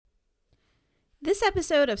This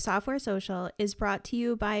episode of Software Social is brought to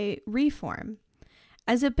you by Reform.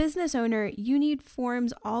 As a business owner, you need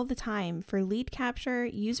forms all the time for lead capture,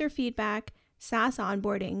 user feedback, SaaS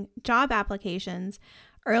onboarding, job applications,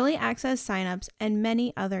 early access signups, and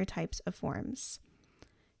many other types of forms.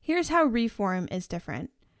 Here's how Reform is different.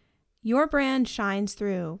 Your brand shines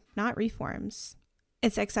through, not Reform's.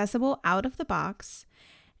 It's accessible out of the box,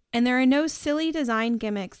 and there are no silly design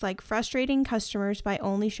gimmicks like frustrating customers by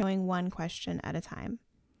only showing one question at a time.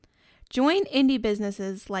 Join indie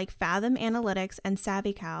businesses like Fathom Analytics and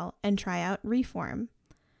SavvyCal and try out Reform.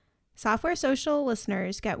 Software Social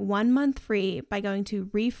listeners get 1 month free by going to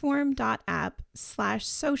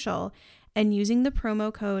reform.app/social and using the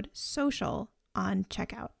promo code SOCIAL on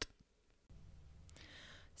checkout.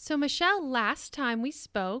 So Michelle, last time we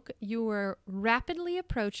spoke, you were rapidly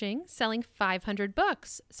approaching selling 500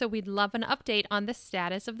 books. So we'd love an update on the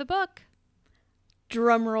status of the book.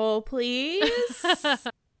 Drum roll, please.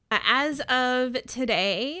 As of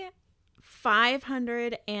today,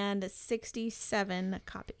 567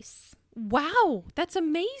 copies. Wow, that's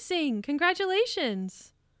amazing.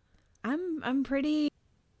 Congratulations. I'm pretty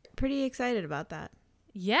excited about that.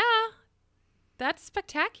 Yeah. That's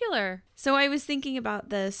spectacular. So I was thinking about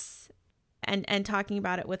this and talking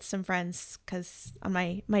about it with some friends because on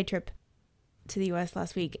my trip to the US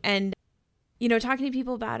last week, and talking to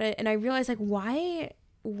people about it, and I realized like why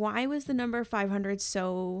was the number 500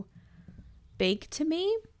 so big to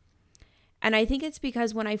me? And I think it's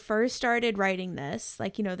because when I first started writing this,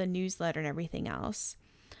 like the newsletter and everything else,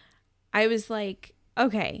 I was like,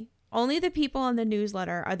 okay, only the people on the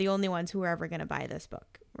newsletter are the only ones who are ever going to buy this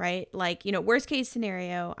book. Right? Like, worst case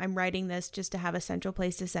scenario, I'm writing this just to have a central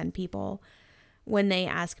place to send people when they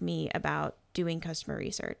ask me about doing customer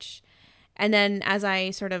research. And then as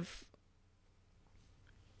I sort of,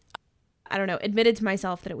 admitted to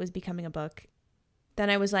myself that it was becoming a book, then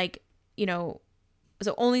I was like, so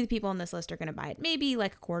only the people on this list are going to buy it. Maybe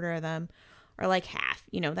like a quarter of them or like half,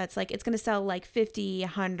 that's like, it's going to sell like 50,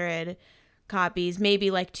 100 copies, maybe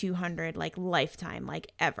like 200, like lifetime,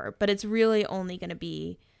 like ever. But it's really only going to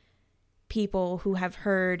be people who have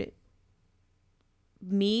heard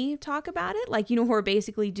me talk about it, like, who are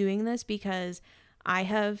basically doing this because I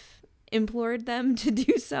have implored them to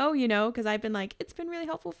do so, because I've been like, it's been really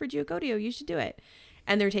helpful for Geocodio, you should do it.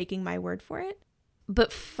 And they're taking my word for it.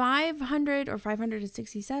 But 500 or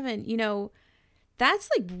 567, that's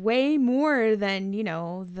like way more than,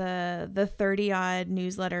 the 30 odd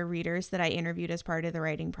newsletter readers that I interviewed as part of the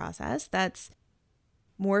writing process. That's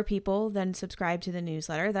more people than subscribe to the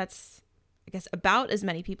newsletter. That's, I guess, about as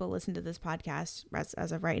many people listen to this podcast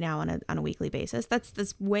as of right now on a weekly basis.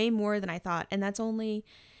 That's way more than I thought. And that's only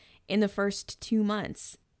in the first 2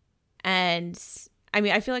 months. And I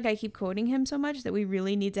mean, I feel like I keep quoting him so much that we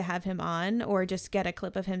really need to have him on or just get a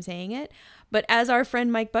clip of him saying it. But as our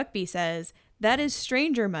friend Mike Buckby says, that is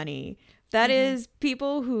stranger money. That is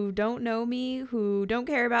people who don't know me, who don't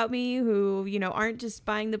care about me, who, aren't just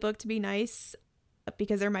buying the book to be nice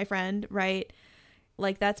because they're my friend, right?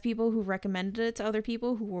 Like, that's people who recommended it to other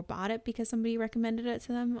people who bought it because somebody recommended it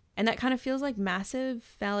to them. And that kind of feels like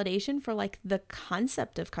massive validation for like the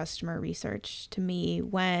concept of customer research to me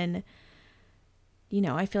when,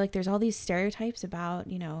 I feel like there's all these stereotypes about,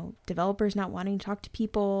 developers not wanting to talk to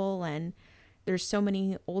people, and there's so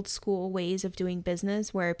many old school ways of doing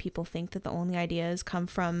business where people think that the only ideas come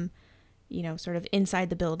from, sort of inside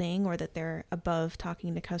the building or that they're above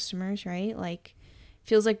talking to customers, right? Like,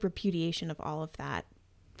 feels like repudiation of all of that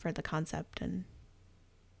for the concept. And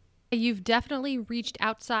you've definitely reached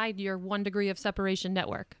outside your 1 degree of separation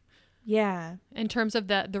network. Yeah. In terms of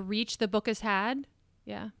the reach the book has had.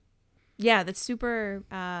 Yeah. Yeah, that's super,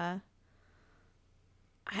 I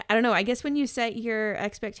don't know. I guess when you set your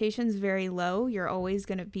expectations very low, you're always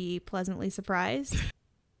going to be pleasantly surprised.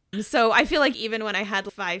 So I feel like even when I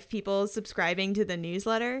had 5 people subscribing to the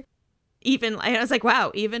newsletter, I was like,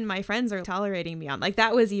 wow, even my friends are tolerating me on. Like,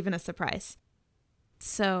 that was even a surprise.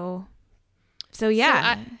 So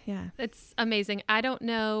yeah. Yeah. It's amazing. I don't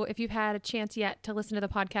know if you've had a chance yet to listen to the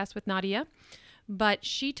podcast with Nadia, but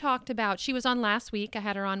she was on last week. I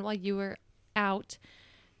had her on while you were out.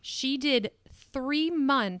 She did 3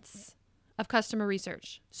 months of customer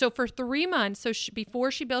research. So for 3 months,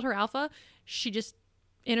 before she built her alpha, she just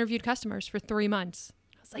interviewed customers for 3 months.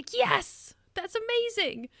 I was like, yes, that's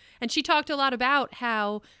amazing. And she talked a lot about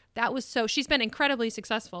how she's been incredibly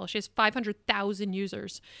successful. She has 500,000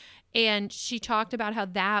 users. And she talked about how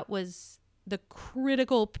that was the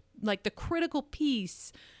critical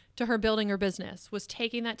piece to her building her business, was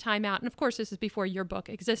taking that time out. And of course, this is before your book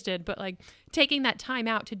existed, but like taking that time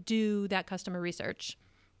out to do that customer research.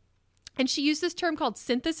 And she used this term called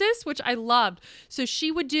synthesis, which I loved. So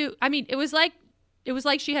she would do, I mean, it was like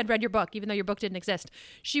she had read your book, even though your book didn't exist.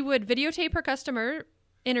 She would videotape her customer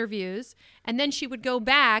interviews, and then she would go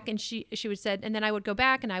back and she would said, and then I would go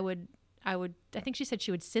back and I think she said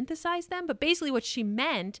she would synthesize them. But basically what she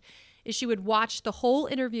meant is she would watch the whole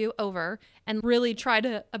interview over and really try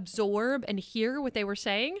to absorb and hear what they were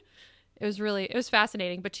saying. It was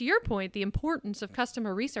fascinating. But to your point, the importance of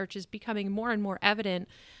customer research is becoming more and more evident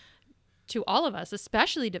to all of us,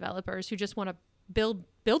 especially developers who just want to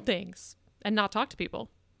build things and not talk to people.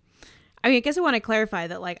 I mean, I guess I want to clarify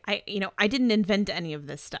that, like, I didn't invent any of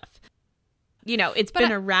this stuff. It's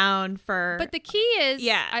been around for. But the key is,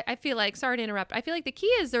 I feel like, sorry to interrupt. I feel like the key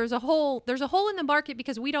is there's a hole in the market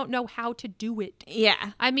because we don't know how to do it.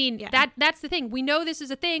 Yeah. I mean, that's the thing. We know this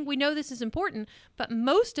is a thing. We know this is important, but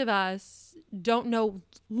most of us don't know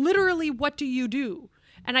literally what do you do.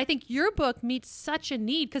 And I think your book meets such a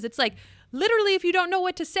need because it's like, literally, if you don't know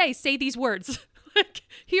what to say these words. Like,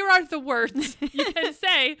 here are the words you can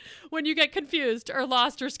say when you get confused or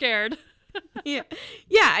lost or scared. Yeah.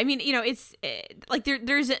 I mean, it's like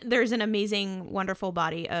there's an amazing, wonderful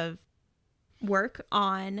body of work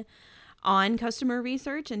on customer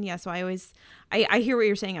research, and so I hear what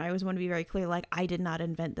you're saying. I always want to be very clear. Like, I did not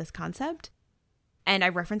invent this concept, and I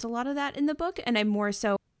reference a lot of that in the book. And I'm more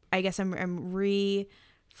so, I guess, I'm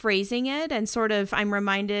rephrasing it, and sort of I'm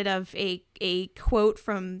reminded of a quote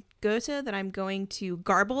from Goethe that I'm going to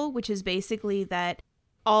garble, which is basically that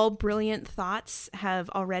all brilliant thoughts have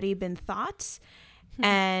already been thought,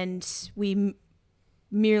 and we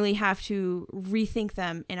merely have to rethink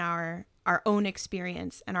them in our own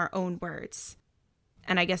experience and our own words.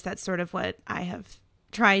 And I guess that's sort of what I have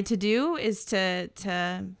tried to do, is to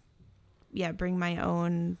bring my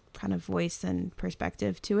own kind of voice and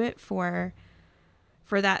perspective to it for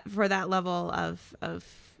that level of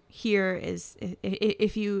here is,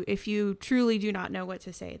 if you truly do not know what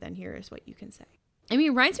to say, then here is what you can say. I mean, it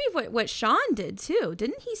reminds me of what Sean did too.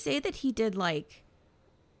 Didn't he say that he did like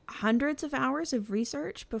hundreds of hours of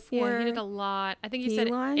research before? Yeah, he did a lot. I think he said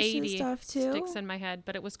 80 stuff too. Sticks in my head,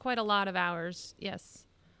 but it was quite a lot of hours. Yes.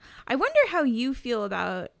 I wonder how you feel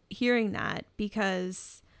about hearing that,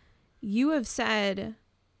 because you have said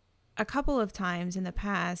a couple of times in the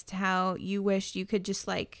past how you wished you could just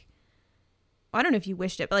like, I don't know if you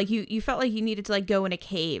wished it, but like you felt like you needed to like go in a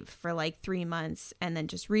cave for like 3 months and then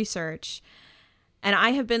just research. And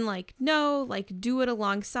I have been like, no, like do it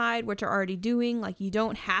alongside what you're already doing. Like you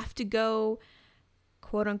don't have to go,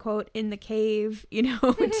 quote unquote, in the cave,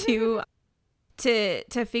 to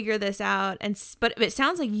figure this out. But it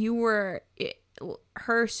sounds like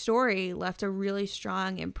her story left a really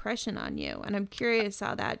strong impression on you. And I'm curious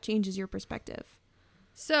how that changes your perspective.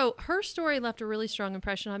 So her story left a really strong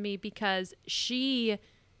impression on me because she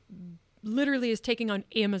literally is taking on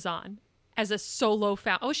Amazon as a solo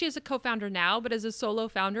founder. Oh, she is a co-founder now, but as a solo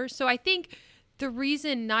founder. So I think the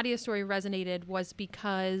reason Nadia's story resonated was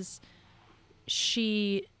because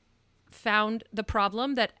she found the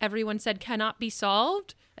problem that everyone said cannot be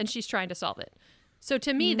solved, and she's trying to solve it. So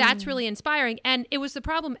to me, that's really inspiring. And it was the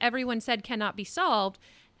problem everyone said cannot be solved.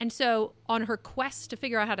 And so on her quest to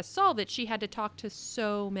figure out how to solve it, she had to talk to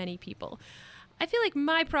so many people. I feel like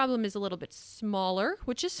my problem is a little bit smaller,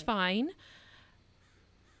 which is fine.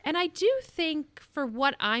 And I do think for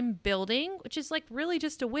what I'm building, which is like really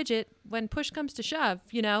just a widget when push comes to shove,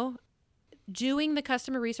 doing the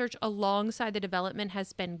customer research alongside the development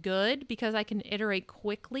has been good because I can iterate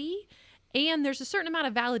quickly. And there's a certain amount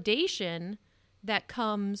of validation that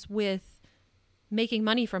comes with making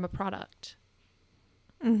money from a product.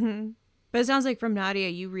 Mm-hmm. But it sounds like from Nadia,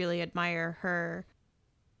 you really admire her,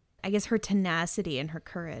 I guess, her tenacity and her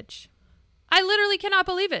courage. I literally cannot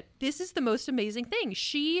believe it. This is the most amazing thing.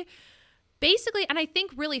 She basically, and I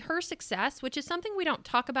think really her success, which is something we don't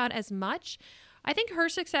talk about as much, I think her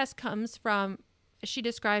success comes from, she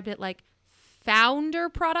described it like founder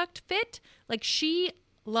product fit. Like she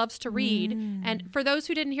loves to read. And for those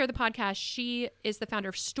who didn't hear the podcast, she is the founder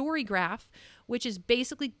of StoryGraph, which is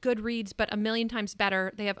basically Goodreads, but 1,000,000 times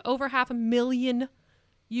better. They have over 500,000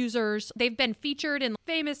 users. They've been featured in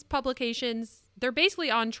famous publications. They're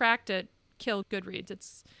basically on track to kill Goodreads.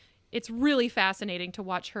 It's really fascinating to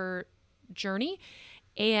watch her journey.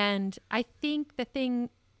 And I think the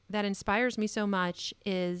thing that inspires me so much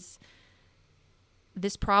is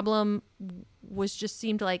this problem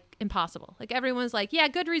seemed like impossible. Like everyone's like, yeah,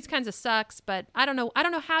 Goodreads kind of sucks, but I don't know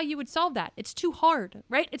how you would solve that. It's too hard,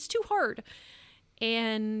 right? It's too hard.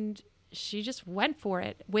 And she just went for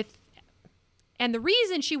it and the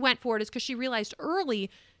reason she went for it is because she realized early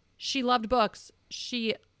she loved books.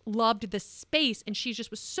 She loved the space, and she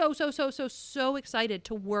just was so excited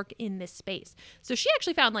to work in this space. So she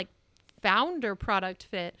actually found like founder product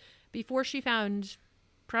fit before she found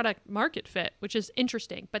product market fit, which is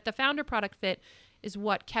interesting. But the founder product fit is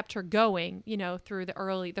what kept her going, you know, through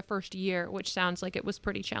the first year, which sounds like it was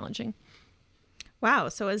pretty challenging. Wow.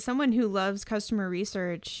 So as someone who loves customer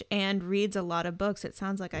research and reads a lot of books, it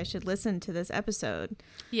sounds like I should listen to this episode.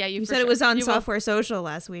 Yeah, you said it was on Software Social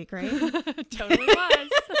last week, right? Totally was.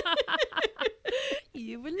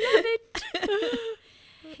 You would love it.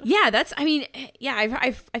 Yeah,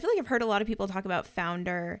 I feel like I've heard a lot of people talk about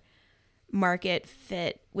founder market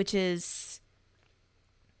fit, which is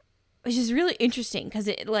really interesting because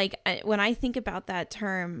it, like, when I think about that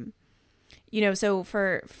term, you know, so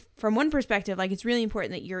from one perspective, like, it's really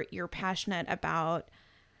important that you're passionate about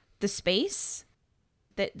the space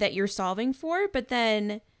that you're solving for, but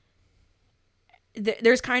then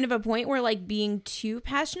there's kind of a point where, like, being too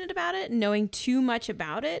passionate about it, knowing too much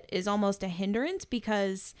about it is almost a hindrance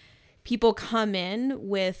because people come in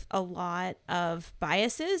with a lot of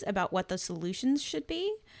biases about what the solutions should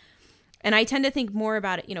be. And I tend to think more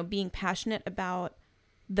about it, you know, being passionate about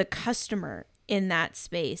the customer in that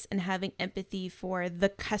space and having empathy for the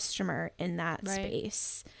customer in that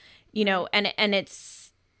space, you know, and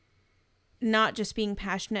it's not just being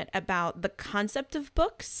passionate about the concept of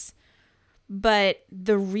books, but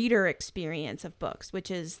the reader experience of books, which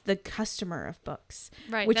is the customer of books.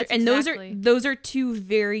 Right. Those are two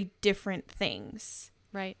very different things.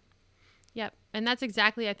 Right. Yep. And that's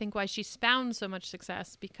exactly, I think, why she's found so much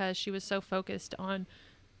success, because she was so focused on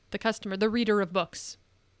the customer, the reader of books.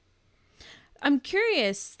 I'm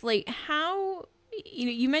curious, like, how, you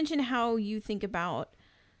know, you mentioned how you think about,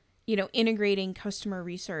 you know, integrating customer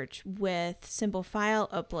research with simple file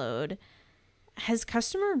upload. Has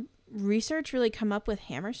customer research really come up with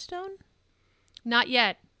Hammerstone? Not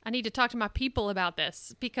yet. I need to talk to my people about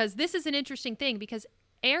this, because this is an interesting thing, because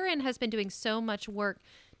Erin has been doing so much work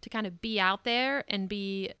to kind of be out there and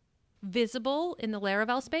be visible in the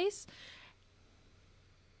Laravel space.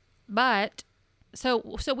 But so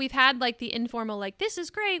we've had like the informal, like, this is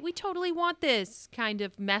great, we totally want this kind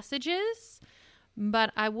of messages,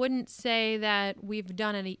 but I wouldn't say that we've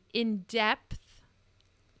done any in-depth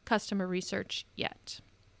customer research yet.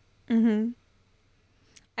 Mm-hmm.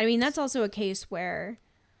 I mean, that's also a case where,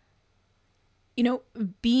 you know,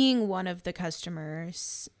 being one of the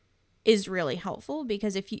customers is really helpful,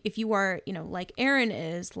 because if you are, you know, like Erin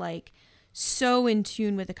is, like, so in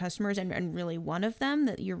tune with the customers and really one of them,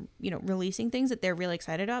 that you're, you know, releasing things that they're really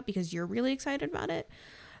excited about because you're really excited about it,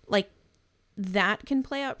 like, that can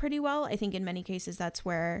play out pretty well. I think in many cases that's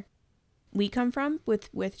where we come from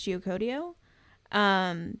with Geocodio.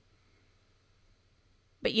 But,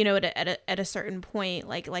 you know, at a certain point,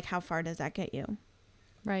 like how far does that get you?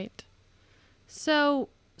 Right. So,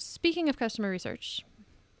 speaking of customer research,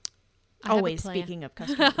 always speaking of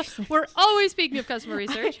customer research. We're always speaking of customer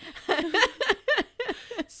research.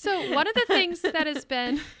 So, one of the things that has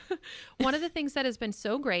been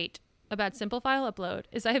so great about Simple File Upload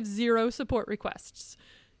is I have 0 support requests.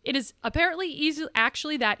 It is apparently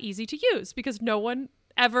actually that easy to use, because no one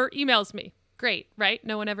ever emails me. Great, right?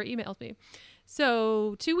 No one ever emails me.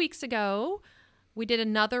 So 2 weeks ago, we did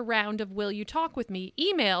another round of Will You Talk With Me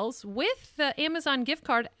emails with the Amazon gift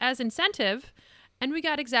card as incentive, and we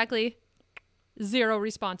got exactly 0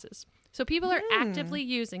 responses. So people are actively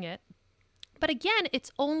using it. But again,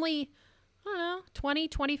 it's only, I don't know, 20,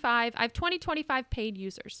 25. I have 20, 25 paid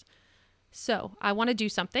users. So I want to do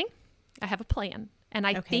something. I have a plan. And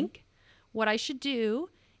I think what I should do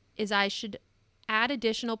is I should add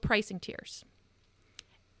additional pricing tiers.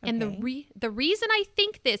 And the reason I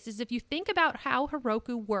think this is, if you think about how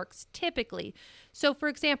Heroku works typically. So, for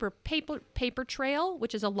example, Paper Trail,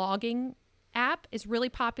 which is a logging app, is really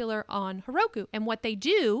popular on Heroku. And what they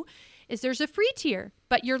do is there's a free tier,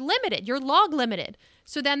 but you're limited. You're log limited.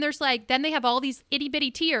 So then then they have all these itty bitty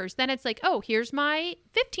tiers. Then it's like, oh, here's my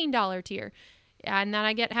 $15 tier. And then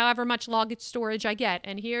I get however much log storage I get.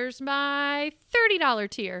 And here's my $30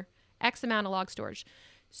 tier, X amount of log storage.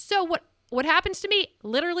 So what happens to me,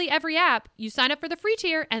 literally every app, you sign up for the free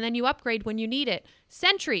tier and then you upgrade when you need it.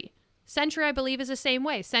 Sentry, I believe, is the same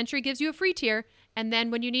way. Sentry gives you a free tier, and then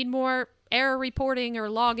when you need more error reporting or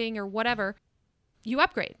logging or whatever, you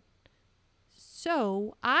upgrade.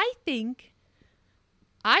 So I think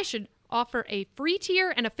I should offer a free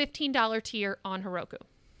tier and a $15 tier on Heroku.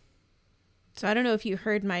 So I don't know if you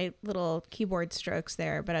heard my little keyboard strokes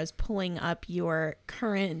there, but I was pulling up your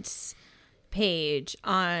current page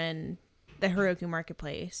on the Heroku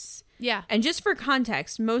Marketplace. Yeah. And just for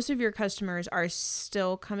context, most of your customers are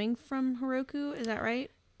still coming from Heroku. Is that right?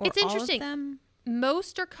 Or It's interesting. All of them?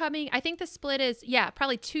 Most are coming. I think the split is,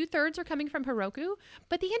 probably 2/3 are coming from Heroku.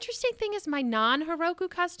 But the interesting thing is my non-Heroku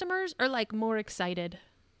customers are like more excited.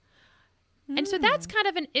 And so that's kind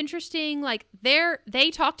of an interesting, like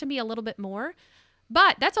they talk to me a little bit more,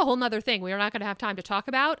 but that's a whole nother thing we are not going to have time to talk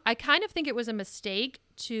about. I kind of think it was a mistake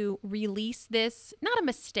to release this, not a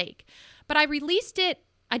mistake, but I released it.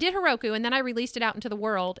 I did Heroku and then I released it out into the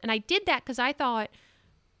world. And I did that because I thought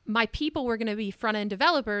my people were going to be front-end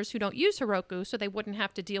developers who don't use Heroku, so they wouldn't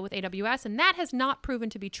have to deal with AWS. And that has not proven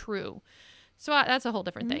to be true. So that's a whole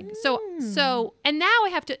different thing. So, and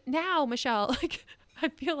now Michelle, like, I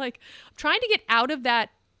feel like I'm trying to get out of that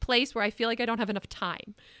place where I feel like I don't have enough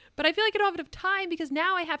time. But I feel like I don't have enough time because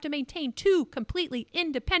now I have to maintain 2 completely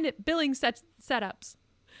independent billing setups.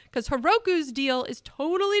 Because Heroku's deal is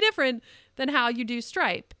totally different than how you do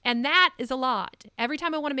Stripe. And that is a lot. Every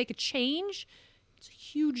time I want to make a change, it's a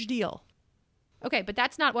huge deal. Okay, but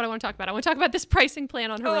that's not what I want to talk about. I want to talk about this pricing plan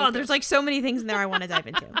on Heroku. Oh, there's like so many things in there I want to dive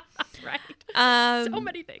into. Right. So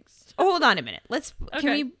many things. Hold on a minute. Okay.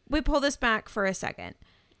 Can we pull this back for a second?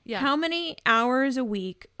 Yeah. How many hours a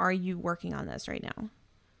week are you working on this right now?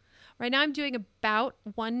 Right now I'm doing about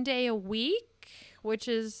 1 day a week, which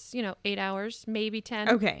is, 8 hours, maybe 10.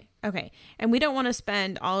 Okay. And we don't want to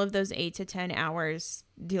spend all of those 8 to 10 hours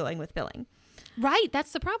dealing with billing. Right.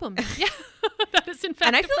 That's the problem. Yeah. That is in fact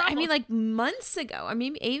And I the feel, problem. I mean, like months ago, I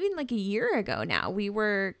mean, even like a year ago now, we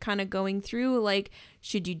were kind of going through like,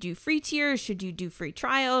 should you do free tiers? Should you do free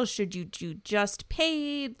trials? Should you do just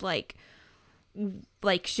paid? Like,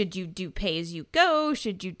 should you do pay as you go?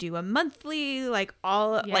 Should you do a monthly? Like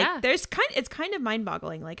like it's kind of mind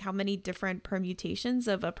boggling, like how many different permutations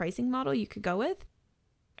of a pricing model you could go with.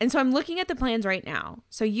 And so I'm looking at the plans right now.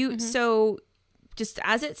 So so just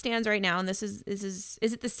as it stands right now, and this is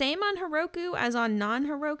it the same on Heroku as on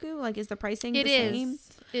non-Heroku? Like, is the pricing the same?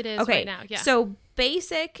 It is Okay. right now. Yeah. So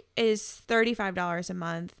basic is $35 a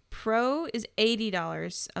month. Pro is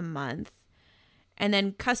 $80 a month. And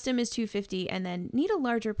then custom is $250. And then need a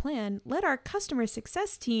larger plan? Let our customer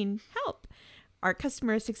success team help. Our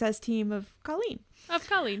customer success team of Colleen.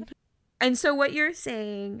 And so what you're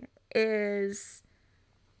saying is,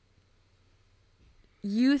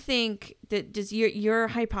 you think that just your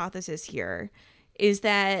hypothesis here is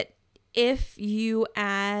that if you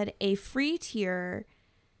add a free tier,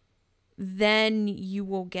 then you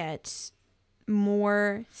will get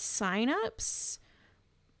more signups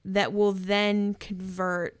that will then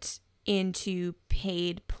convert into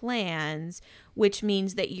paid plans, which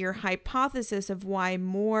means that your hypothesis of why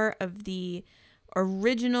more of the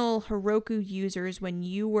original Heroku users when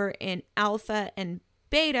you were in alpha and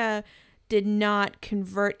beta did not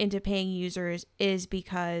convert into paying users is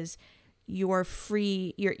because your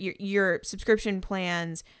free your subscription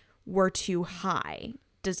plans were too high.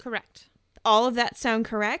 Correct. All of that sound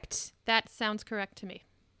correct? That sounds correct to me.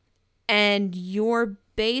 And your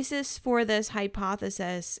basis for this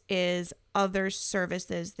hypothesis is other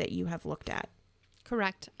services that you have looked at.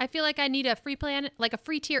 Correct. I feel like I need a free plan, like a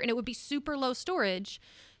free tier, and it would be super low storage.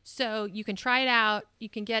 So you can try it out. You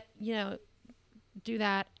can get, do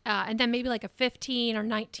that. And then maybe like a $15 or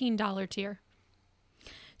 $19 tier.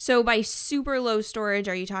 So by super low storage,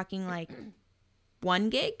 are you talking like 1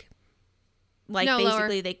 gig? Like no,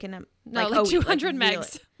 basically lower. they can like 200 megs. Really?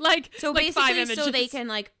 Like so like basically 5 images. so they can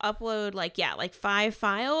like upload like 5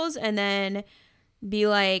 files and then be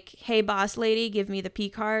like, hey boss lady, give me the P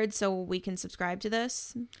card so we can subscribe to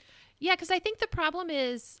this. Yeah, because I think the problem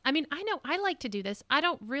is, I mean, I know I like to do this. I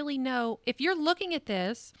don't really know if you're looking at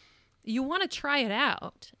this, you want to try it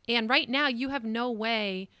out. And right now you have no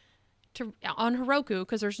way to on Heroku,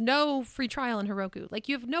 because there's no free trial on Heroku. Like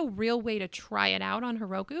you have no real way to try it out on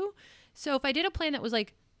Heroku. So if I did a plan that was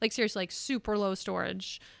like seriously, like super low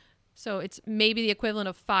storage, so it's maybe the equivalent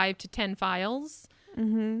of 5 to 10 files.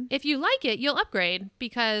 Mm-hmm. If you like it, you'll upgrade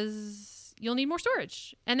because you'll need more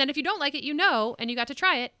storage. And then if you don't like it, and you got to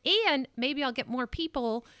try it, and maybe I'll get more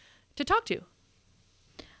people to talk to.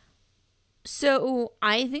 So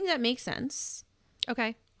I think that makes sense.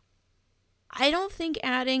 Okay. I don't think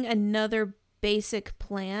adding another basic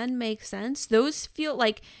plan makes sense. Those feel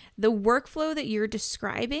like the workflow that you're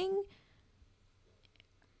describing.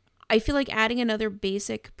 I feel like adding another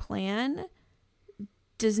basic plan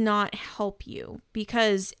does not help you,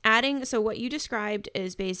 because so what you described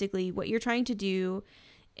is basically what you're trying to do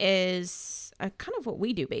is kind of what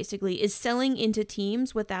we do basically, is selling into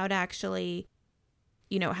teams without actually,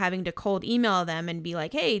 having to cold email them and be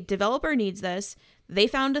like, hey, developer needs this. They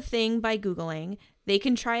found a thing by Googling. They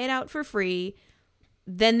can try it out for free.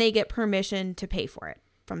 Then they get permission to pay for it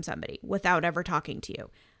from somebody without ever talking to you.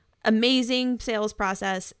 Amazing sales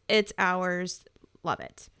process. It's ours. Love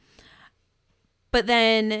it. But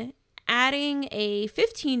then adding a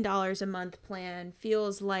 $15 a month plan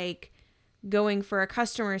feels like going for a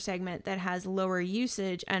customer segment that has lower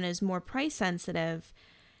usage and is more price sensitive.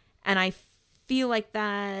 And I feel like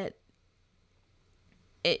that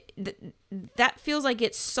feels like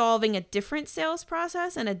it's solving a different sales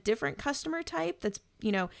process and a different customer type that's,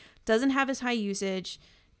 doesn't have as high usage,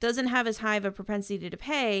 doesn't have as high of a propensity to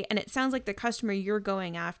pay. And it sounds like the customer you're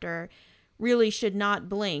going after really should not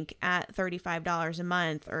blink at $35 a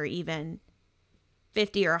month or even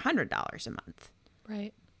 $50 or $100 a month.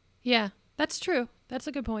 Right. Yeah, that's true. That's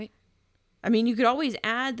a good point. I mean, you could always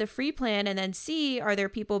add the free plan and then see, are there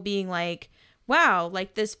people being like, wow,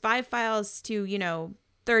 like this 5 files to,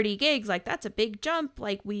 30 gigs, like that's a big jump.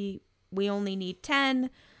 Like we only need 10.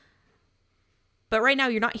 But right now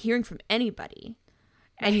you're not hearing from anybody.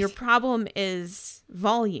 And your problem is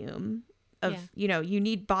volume of, you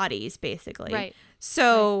need bodies basically. Right.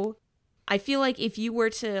 So I feel like if you were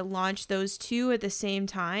to launch those two at the same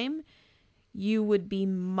time, you would be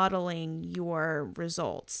muddling your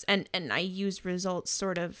results. And I use results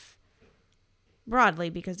sort of broadly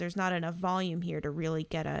because there's not enough volume here to really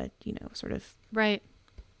get a, sort of right.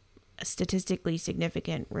 a statistically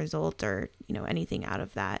significant result or, anything out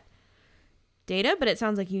of that data. But it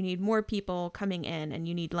sounds like you need more people coming in and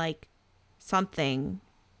you need like something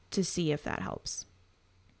to see if that helps.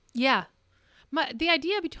 Yeah. The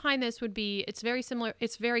idea behind this would be, it's very similar.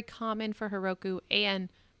 It's very common for Heroku, and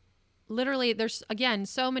literally there's, again,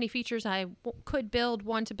 so many features I could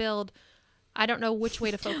want to build. I don't know which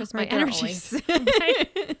way to focus my energies.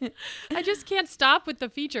 Right? I just can't stop with the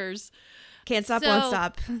features. Can't stop, won't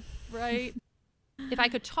stop. Right. If I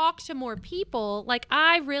could talk to more people, like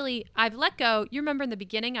I've let go. You remember in the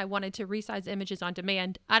beginning, I wanted to resize images on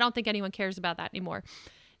demand. I don't think anyone cares about that anymore.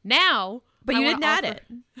 Now, but you didn't add it.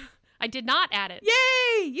 I did not add it.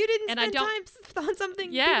 Yay! You didn't spend time on something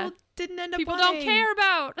people didn't end up people buying. Don't care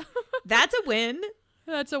about. That's a win.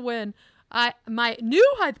 That's a win. My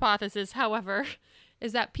new hypothesis, however,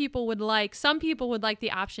 is that some people would like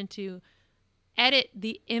the option to edit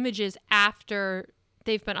the images after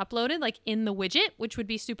they've been uploaded, like in the widget, which would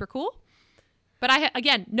be super cool. But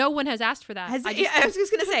again, no one has asked for that. I was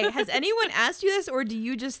just going to say, has anyone asked you this, or do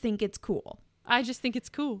you just think it's cool? I just think it's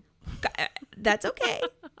cool. That's okay.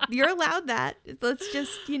 You're allowed that. Let's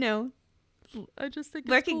just, I just think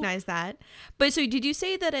recognize that. But so did you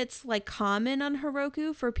say that it's like common on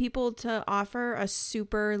Heroku for people to offer a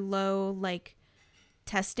super low like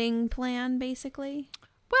testing plan basically?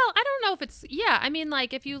 Well, I don't know if it's, I mean,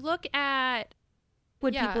 like if you look at,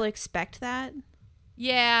 would people expect that?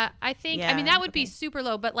 Yeah, I think, I mean, that would be super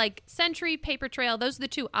low, but like Sentry, Papertrail, those are the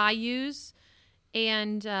two I use.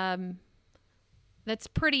 And, that's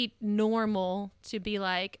pretty normal to be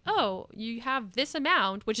like, oh, you have this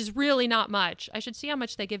amount, which is really not much. I should see how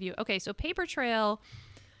much they give you. Okay, so Papertrail,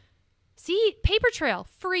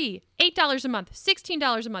 free, $8 a month,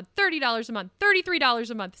 $16 a month, $30 a month,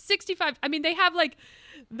 $33 a month, $65. I mean, they have like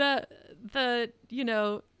the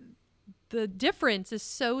difference is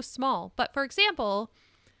so small. But for example,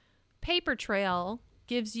 Papertrail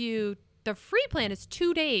gives you, the free plan is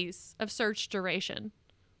 2 days of search duration,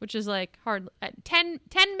 which is like 10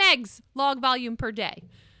 megs log volume per day.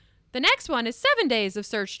 The next one is 7 days of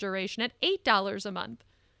search duration at $8 a month.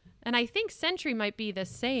 And I think Sentry might be the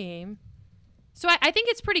same. So I think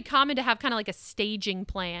it's pretty common to have kind of like a staging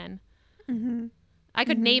plan. Mm-hmm. I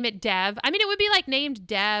could name it Dev. I mean, it would be like named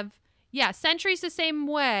Dev. Yeah, Sentry's the same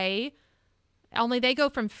way, only they go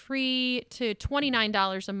from free to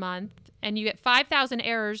 $29 a month, and you get 5,000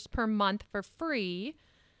 errors per month for free.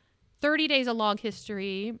 30 days of log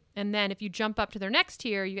history, and then if you jump up to their next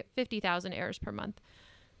tier, you get 50,000 errors per month.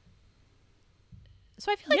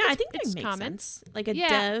 So I feel like I think that makes sense. Like a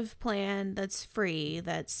dev plan that's free.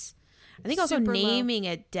 That's, I think also super naming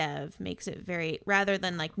it dev makes it very, rather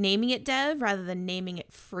than like naming it dev, rather than naming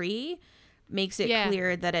it free, makes it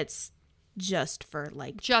clear that it's just for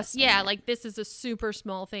like like this is a super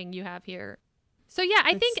small thing you have here. So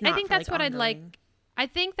I think that's what I'd like. I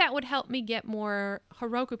think that would help me get more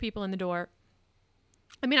Heroku people in the door.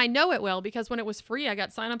 I mean, I know it will, because when it was free, I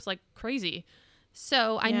got signups like crazy.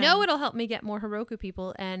 So I know it'll help me get more Heroku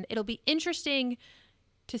people, and it'll be interesting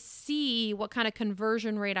to see what kind of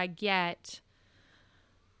conversion rate I get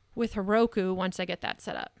with Heroku once I get that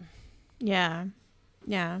set up. Yeah,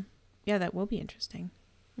 that will be interesting.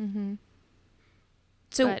 Mm-hmm.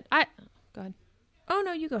 So go ahead. Oh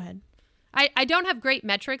no, you go ahead. I don't have great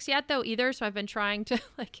metrics yet though either, so I've been trying to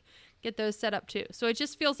like get those set up too. So it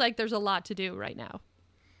just feels like there's a lot to do right now.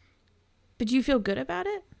 But do you feel good about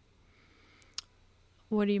it?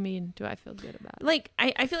 What do you mean? Do I feel good about it? Like,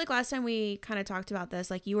 I feel like last time we kind of talked about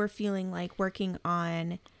this, like you were feeling like working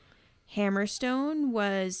on Hammerstone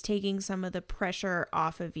was taking some of the pressure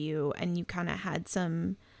off of you, and you kind of had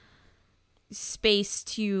some space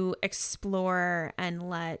to explore and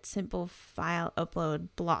let simple file upload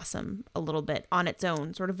blossom a little bit on its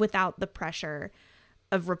own, sort of without the pressure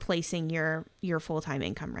of replacing your full-time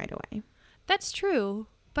income right away. That's true,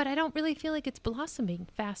 but I don't really feel like it's blossoming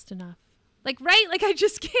fast enough. Like, right? Like, I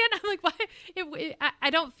just can't. I'm like, why? I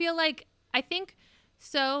don't feel like, I think,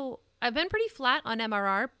 so I've been pretty flat on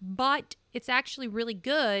MRR, but it's actually really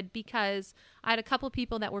good because I had a couple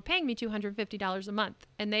people that were paying me $250 a month,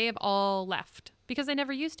 and they have all left because I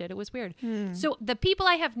never used it. It was weird. So the people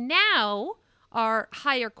I have now are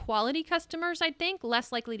higher quality customers, I think,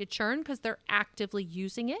 less likely to churn because they're actively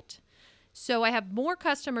using it. So I have more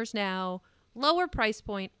customers now, lower price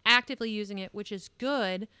point, actively using it, which is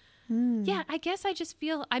good. Yeah, I guess I just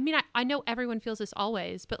feel, I mean, I know everyone feels this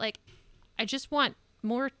always, but like, I just want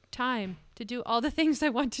more time to do all the things I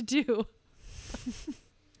want to do.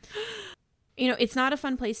 You know, it's not a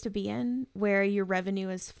fun place to be in where your revenue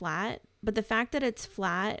is flat, but the fact that it's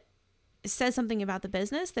flat says something about the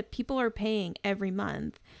business, that people are paying every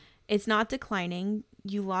month. It's not declining.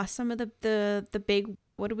 You lost some of the big,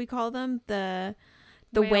 what do we call them? The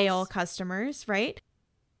whale customers, right?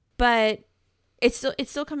 But it's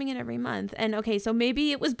still coming in every month. And okay, so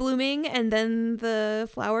maybe it was blooming and then the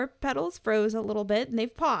flower petals froze a little bit and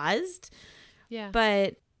they've paused. Yeah.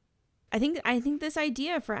 But I think this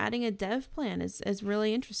idea for adding a dev plan is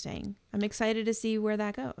really interesting. I'm excited to see where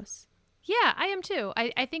that goes. Yeah, I am too.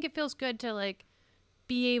 I think it feels good to like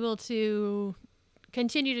be able to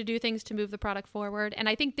continue to do things to move the product forward. And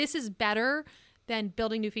I think this is better than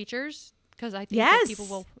building new features. Because I think that people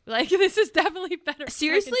will like, this is definitely better.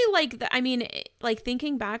 Seriously, like, I mean, like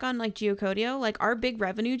thinking back on like Geocodio, like our big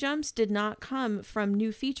revenue jumps did not come from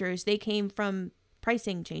new features. They came from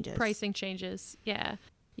pricing changes. Yeah.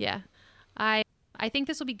 Yeah. I think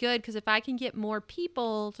this will be good because if I can get more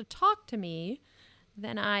people to talk to me,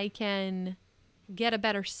 then I can get a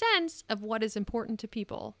better sense of what is important to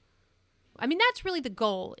people. I mean, that's really the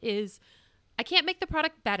goal is I can't make the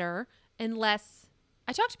product better unless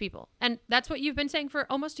I talk to people. And that's what you've been saying for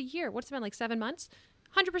almost a year. What's it been, like 7 months?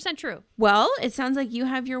 100% true. Well, it sounds like you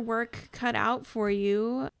have your work cut out for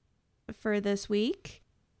you for this week.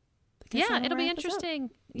 Yeah, it'll be interesting.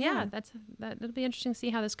 Yeah, it'll be interesting to see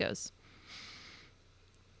how this goes.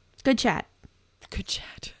 Good chat. Good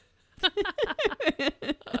chat.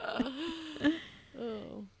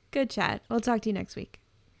 Good chat. We'll talk to you next week.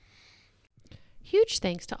 Huge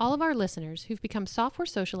thanks to all of our listeners who've become software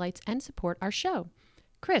socialites and support our show.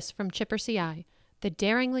 Chris from Chipper CI, the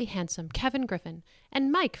daringly handsome Kevin Griffin,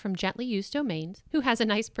 and Mike from Gently Used Domains, who has a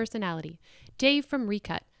nice personality, Dave from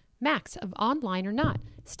Recut, Max of Online or Not,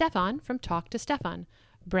 Stefan from Talk to Stefan,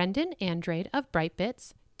 Brendan Andrade of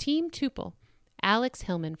Brightbits, Team Tuple, Alex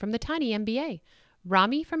Hillman from the Tiny MBA,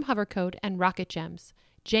 Rami from Hovercode and Rocket Gems,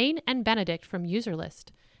 Jane and Benedict from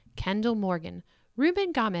Userlist, Kendall Morgan,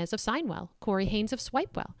 Ruben Gomez of Signwell, Corey Haynes of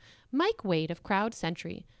Swipewell, Mike Wade of Crowd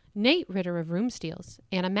Sentry, Nate Ritter of Room Steals,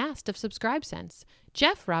 Anna Mast of SubscribeSense,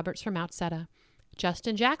 Jeff Roberts from Outseta,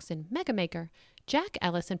 Justin Jackson, Megamaker, Jack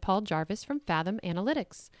Ellis and Paul Jarvis from Fathom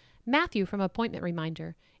Analytics, Matthew from Appointment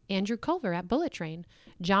Reminder, Andrew Culver at Bullet Train,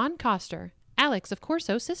 John Coster, Alex of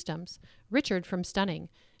Corso Systems, Richard from Stunning,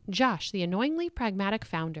 Josh, the annoyingly pragmatic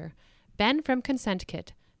founder, Ben from Consent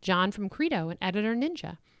Kit, John from Credo and Editor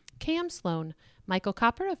Ninja, Cam Sloan, Michael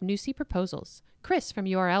Copper of Newsy Proposals, Chris from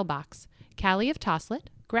URL Box, Callie of Toslet,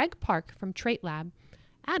 Greg Park from Trait Lab,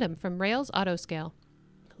 Adam from Rails Autoscale,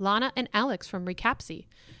 Lana and Alex from Recapsy,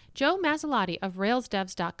 Joe Mazzolotti of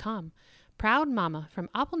RailsDevs.com, Proud Mama from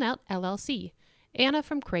AppleNet LLC, Anna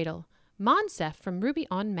from Cradle, Monsef from Ruby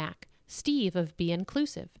on Mac, Steve of Be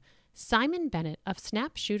Inclusive, Simon Bennett of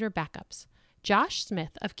Snap Shooter Backups, Josh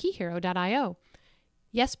Smith of KeyHero.io,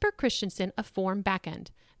 Jesper Christensen of Form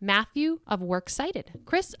Backend, Matthew of Works Cited,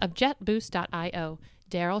 Chris of JetBoost.io,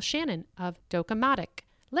 Daryl Shannon of Docamatic,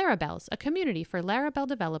 Larabelles, a community for Laravel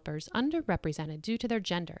developers underrepresented due to their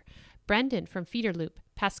gender, Brendan from Feederloop,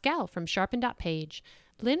 Pascal from Sharpen.page,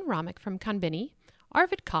 Lynn Romick from Konbini,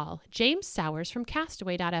 Arvid Kahl, James Sowers from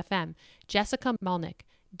Castaway.fm, Jessica Malnick,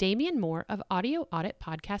 Damian Moore of Audio Audit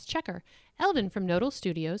Podcast Checker, Eldon from Nodal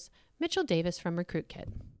Studios, Mitchell Davis from RecruitKit.